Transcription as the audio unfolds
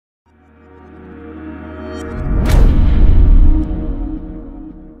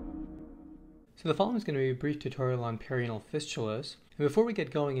So the following is going to be a brief tutorial on perianal fistulas. And before we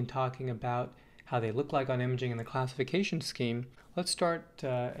get going and talking about how they look like on imaging and the classification scheme, let's start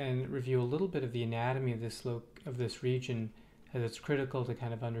and review a little bit of the anatomy of this region, as it's critical to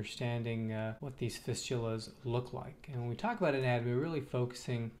kind of understanding what these fistulas look like. And when we talk about anatomy, we're really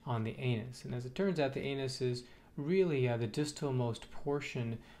focusing on the anus. And as it turns out, the anus is really the distalmost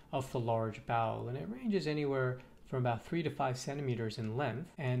portion of the large bowel, and it ranges anywhere from about 3 to 5 centimeters in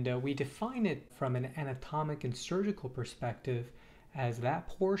length, and we define it from an anatomic and surgical perspective as that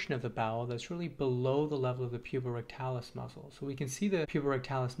portion of the bowel that's really below the level of the puborectalis muscle. So we can see the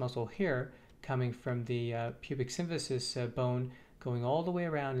puborectalis muscle here coming from the pubic symphysis bone, going all the way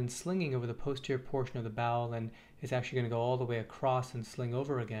around and slinging over the posterior portion of the bowel, and it's actually going to go all the way across and sling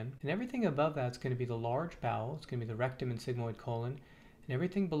over again. And everything above that's going to be the large bowel. It's going to be the rectum and sigmoid colon. And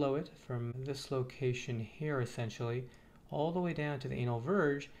everything below it, from this location here essentially, all the way down to the anal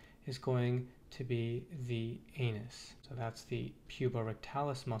verge, is going to be the anus. So that's the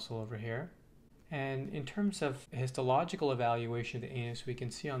puborectalis muscle over here. And in terms of histological evaluation of the anus, we can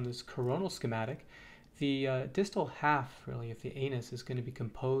see on this coronal schematic, the distal half, really, of the anus is going to be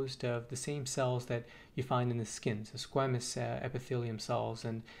composed of the same cells that you find in the skin, so squamous epithelium cells.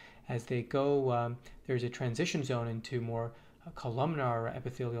 And as they go, there's a transition zone into more columnar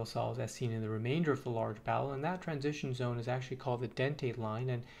epithelial cells as seen in the remainder of the large bowel, and that transition zone is actually called the dentate line,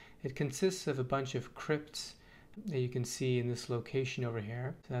 and it consists of a bunch of crypts that you can see in this location over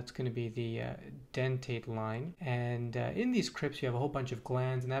here. So that's going to be the dentate line, and in these crypts you have a whole bunch of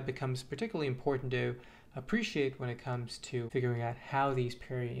glands, and that becomes particularly important to appreciate when it comes to figuring out how these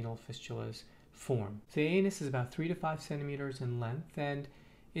perianal fistulas form. So the anus is about 3 to 5 centimeters in length, and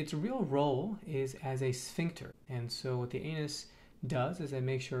its real role is as a sphincter. And so what the anus does is it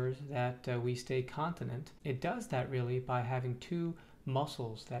makes sure that we stay continent. It does that really by having two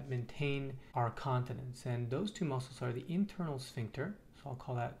muscles that maintain our continence. And those two muscles are the internal sphincter, so I'll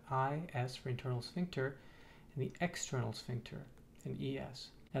call that IS for internal sphincter, and the external sphincter, and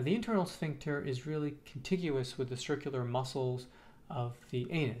ES. Now the internal sphincter is really contiguous with the circular muscles of the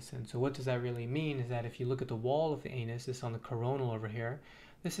anus. And so what does that really mean is that if you look at the wall of the anus, this on the coronal over here,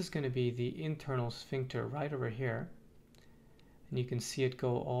 this is going to be the internal sphincter right over here, and you can see it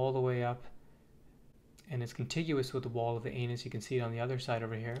go all the way up, and it's contiguous with the wall of the anus. You can see it on the other side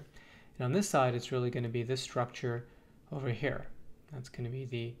over here, and on this side it's really going to be this structure over here. That's going to be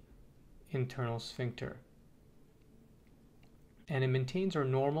the internal sphincter, and it maintains our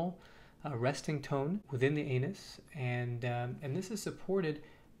normal resting tone within the anus, and this is supported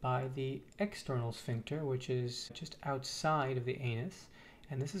by the external sphincter, which is just outside of the anus.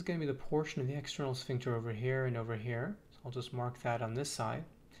 And this is going to be the portion of the external sphincter over here and over here. So I'll just mark that on this side.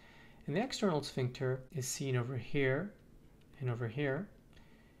 And the external sphincter is seen over here and over here.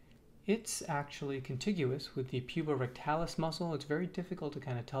 It's actually contiguous with the puborectalis muscle. It's very difficult to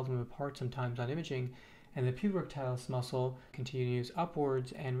kind of tell them apart sometimes on imaging. And the puborectalis muscle continues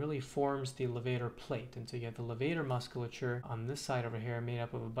upwards and really forms the levator plate. And so you have the levator musculature on this side over here made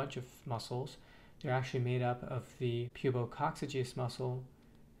up of a bunch of muscles. They're actually made up of the pubococcygeus muscle,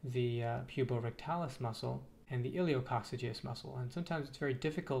 the puborectalis muscle, and the iliococcygeus muscle. And sometimes it's very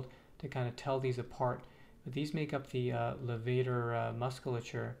difficult to kind of tell these apart, but these make up the levator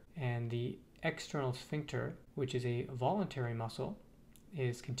musculature, and the external sphincter, which is a voluntary muscle,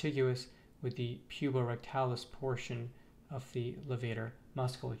 is contiguous with the puborectalis portion of the levator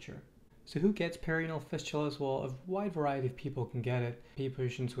musculature. So who gets perianal fistulas? Well, a wide variety of people can get it.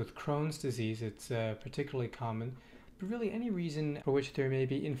 Patients with Crohn's disease, it's particularly common. But really any reason for which there may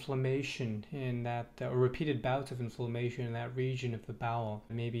be inflammation in that, or repeated bouts of inflammation in that region of the bowel,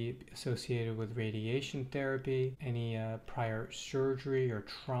 may be associated with radiation therapy, any prior surgery or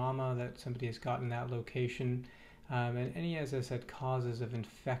trauma that somebody has gotten in that location, and any, as I said, causes of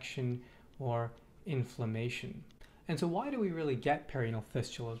infection or inflammation. And so why do we really get perianal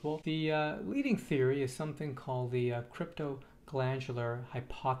fistulas? Well, the leading theory is something called the cryptoglandular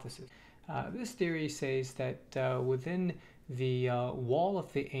hypothesis. This theory says that within the wall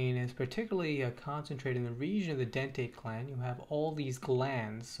of the anus, particularly concentrated in the region of the dentate gland, you have all these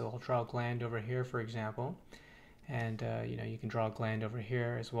glands. So I'll draw a gland over here, for example, and you can draw a gland over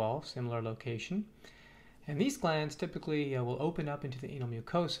here as well, similar location. And these glands typically will open up into the anal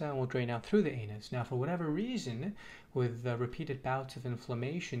mucosa and will drain out through the anus. Now, for whatever reason, with repeated bouts of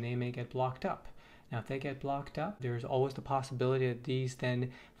inflammation, they may get blocked up. Now, if they get blocked up, there's always the possibility that these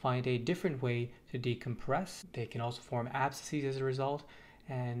then find a different way to decompress. They can also form abscesses as a result,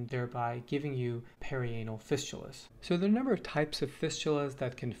 and thereby giving you perianal fistulas. So there are a number of types of fistulas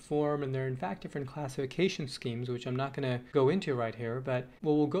that can form, and there are in fact different classification schemes, which I'm not going to go into right here, but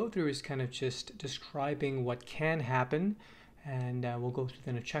what we'll go through is kind of just describing what can happen, and we'll go through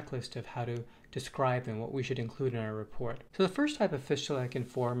then a checklist of how to describe and what we should include in our report. So the first type of fistula that can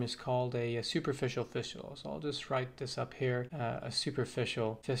form is called a superficial fistula. So I'll just write this up here, a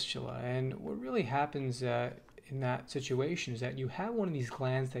superficial fistula. And what really happens in that situation is that you have one of these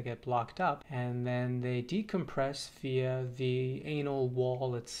glands that get blocked up, and then they decompress via the anal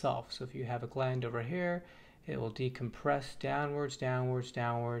wall itself. So if you have a gland over here, it will decompress downwards, downwards,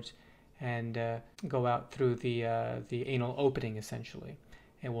 downwards, and go out through the anal opening essentially.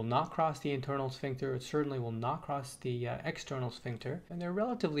 It will not cross the internal sphincter. It certainly will not cross the external sphincter, and they're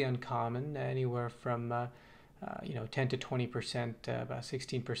relatively uncommon, anywhere from 10 to 20%, about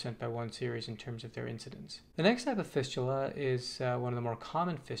 16% by one series in terms of their incidence. The next type of fistula is one of the more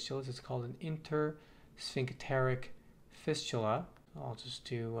common fistulas. It's called an intersphincteric fistula. I'll just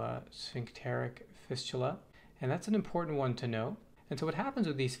do sphincteric fistula, and that's an important one to know. And so what happens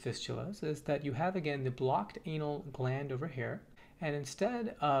with these fistulas is that you have, again, the blocked anal gland over here, and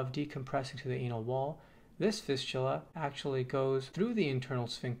instead of decompressing to the anal wall, this fistula actually goes through the internal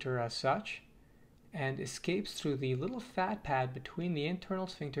sphincter as such and escapes through the little fat pad between the internal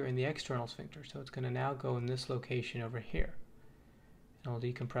sphincter and the external sphincter. So it's going to now go in this location over here, and it'll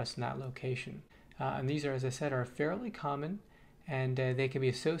decompress in that location. And these are, as I said, are fairly common, and they can be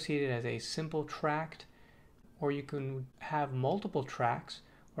associated as a simple tract, or you can have multiple tracts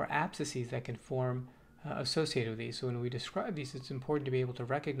or abscesses that can form associated with these. So when we describe these, it's important to be able to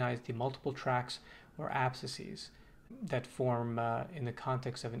recognize the multiple tracts or abscesses that form in the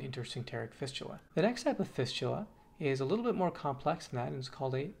context of an intersphincteric fistula. The next type of fistula is a little bit more complex than that, and it's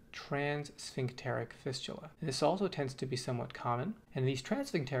called a transsphincteric fistula. This also tends to be somewhat common. And in these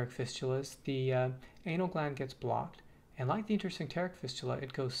transsphincteric fistulas, the anal gland gets blocked, and like the intersphincteric fistula,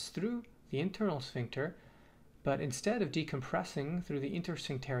 it goes through the internal sphincter, but instead of decompressing through the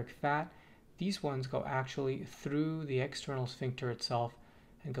intersphincteric fat, these ones go actually through the external sphincter itself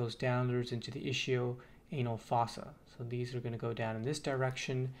and goes downwards into the ischio-anal fossa. So these are going to go down in this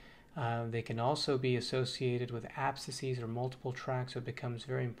direction. They can also be associated with abscesses or multiple tracts, so it becomes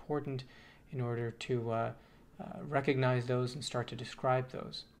very important in order to recognize those and start to describe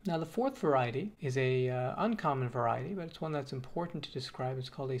those. Now the fourth variety is a uncommon variety, but it's one that's important to describe. It's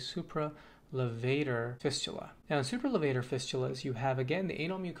called a supralevator fistula. Now in supralevator fistulas, you have again the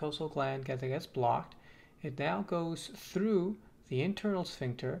anal mucosal gland that gets blocked. It now goes through the internal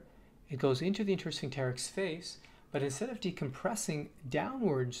sphincter. It goes into the intersphincteric space, but instead of decompressing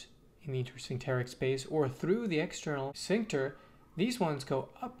downwards in the intersphincteric space or through the external sphincter, these ones go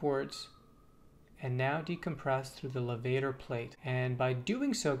upwards and now decompress through the levator plate. And by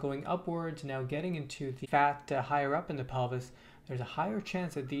doing so, going upwards, now getting into the fat higher up in the pelvis, there's a higher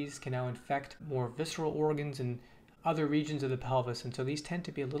chance that these can now infect more visceral organs and other regions of the pelvis. And so these tend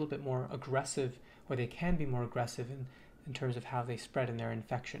to be a little bit more aggressive, or they can be more aggressive in terms of how they spread in their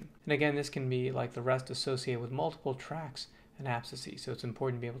infection. And again, this can be, like the rest, associated with multiple tracts and abscesses, so it's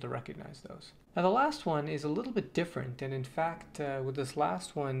important to be able to recognize those. Now the last one is a little bit different, and in fact with this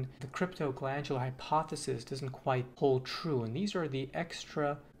last one, the cryptoglandular hypothesis doesn't quite hold true, and these are the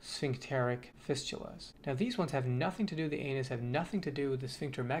extrasphincteric fistulas. Now these ones have nothing to do with the anus, have nothing to do with the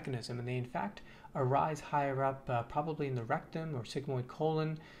sphincter mechanism, and they in fact arise higher up, probably in the rectum or sigmoid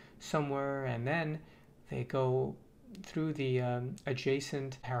colon somewhere, and then they go through the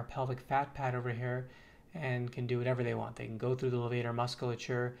adjacent parapelvic fat pad over here and can do whatever they want. They can go through the levator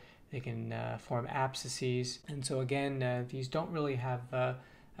musculature, they can form abscesses, and so again these don't really have a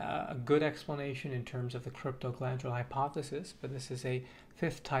good explanation in terms of the cryptoglandular hypothesis, but this is a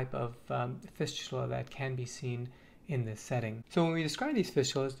fifth type of fistula that can be seen in this setting. So when we describe these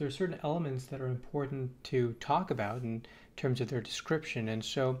fistulas, there are certain elements that are important to talk about in terms of their description. And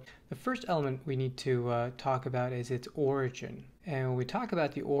so the first element we need to talk about is its origin. And when we talk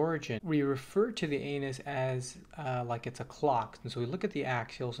about the origin, we refer to the anus as like it's a clock. And so we look at the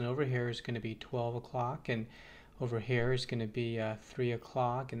axials, and over here is going to be 12 o'clock, and over here is going to be 3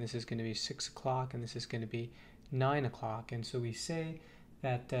 o'clock, and this is going to be 6 o'clock, and this is going to be 9 o'clock. And so we say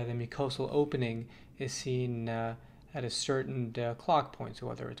that the mucosal opening is seen at a certain clock point, so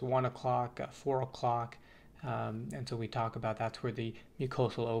whether it's 1 o'clock, 4 o'clock, and so we talk about that's where the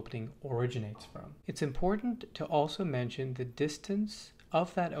mucosal opening originates from. It's important to also mention the distance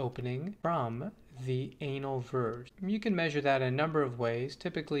of that opening from the anal verge. You can measure that in a number of ways.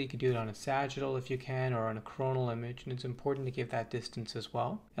 Typically you can do it on a sagittal if you can, or on a coronal image, and it's important to give that distance as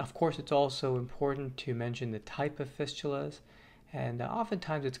well. Now, of course, it's also important to mention the type of fistulas, And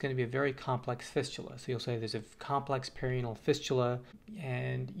oftentimes it's going to be a very complex fistula. So you'll say there's a complex perianal fistula,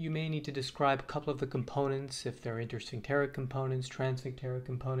 and you may need to describe a couple of the components, if they're intersphincteric components, transsphincteric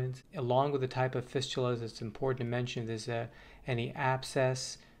components. Along with the type of fistulas, it's important to mention if there's any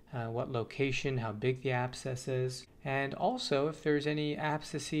abscess, what location, how big the abscess is, and also if there's any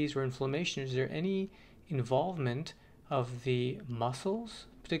abscesses or inflammation, is there any involvement of the muscles,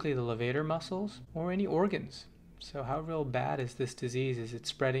 particularly the levator muscles, or any organs. So how real bad is this disease? Is it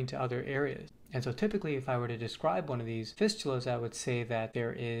spreading to other areas? And so typically if I were to describe one of these fistulas, I would say that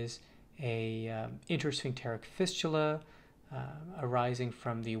there is a intersphincteric fistula arising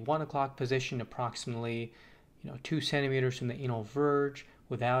from the 1 o'clock position, approximately 2 centimeters from the anal verge,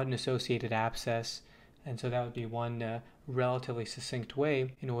 without an associated abscess. And so that would be one relatively succinct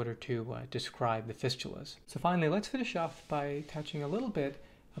way in order to describe the fistulas. So finally, let's finish off by touching a little bit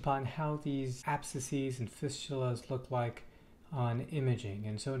upon how these abscesses and fistulas look like on imaging.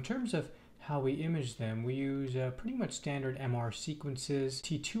 And so in terms of how we image them, we use pretty much standard MR sequences.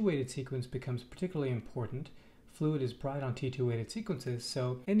 T2 weighted sequence becomes particularly important. Fluid is bright on T2 weighted sequences,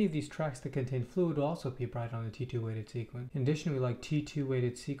 so any of these tracks that contain fluid will also be bright on the T2 weighted sequence. In addition, we like T2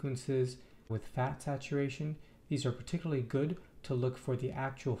 weighted sequences with fat saturation. These are particularly good to look for the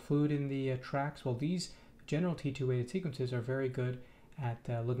actual fluid in the tracks, while these general T2 weighted sequences are very good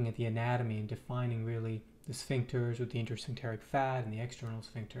at looking at the anatomy and defining really the sphincters with the intersphincteric fat and the external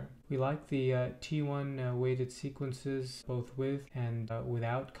sphincter. We like the T1 weighted sequences both with and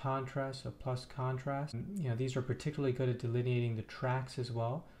without contrast, so plus contrast. These are particularly good at delineating the tracks as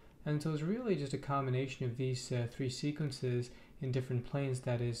well. And so it's really just a combination of these three sequences in different planes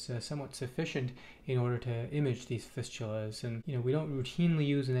that is somewhat sufficient in order to image these fistulas. And we don't routinely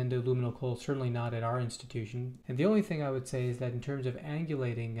use an endoluminal cold, certainly not at our institution. And the only thing I would say is that in terms of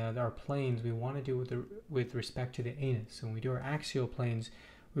angulating our planes, we want to do it with respect to the anus. So when we do our axial planes,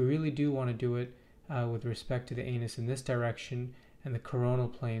 we really do want to do it with respect to the anus in this direction and the coronal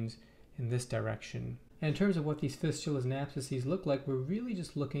planes in this direction. And in terms of what these fistulas and abscesses look like, we're really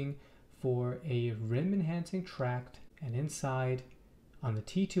just looking for a rim enhancing tract, and inside on the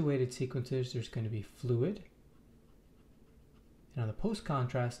T2 weighted sequences there's going to be fluid, and on the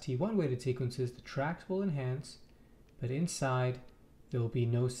post-contrast T1 weighted sequences the tracts will enhance, but inside there will be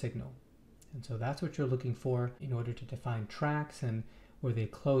no signal. And so that's what you're looking for in order to define tracts, and where they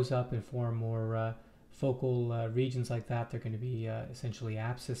close up and form more focal regions like that, they're going to be essentially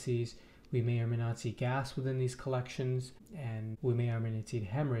abscesses. We may or may not see gas within these collections, and we may or may not see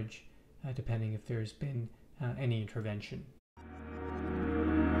hemorrhage depending if there's been any intervention.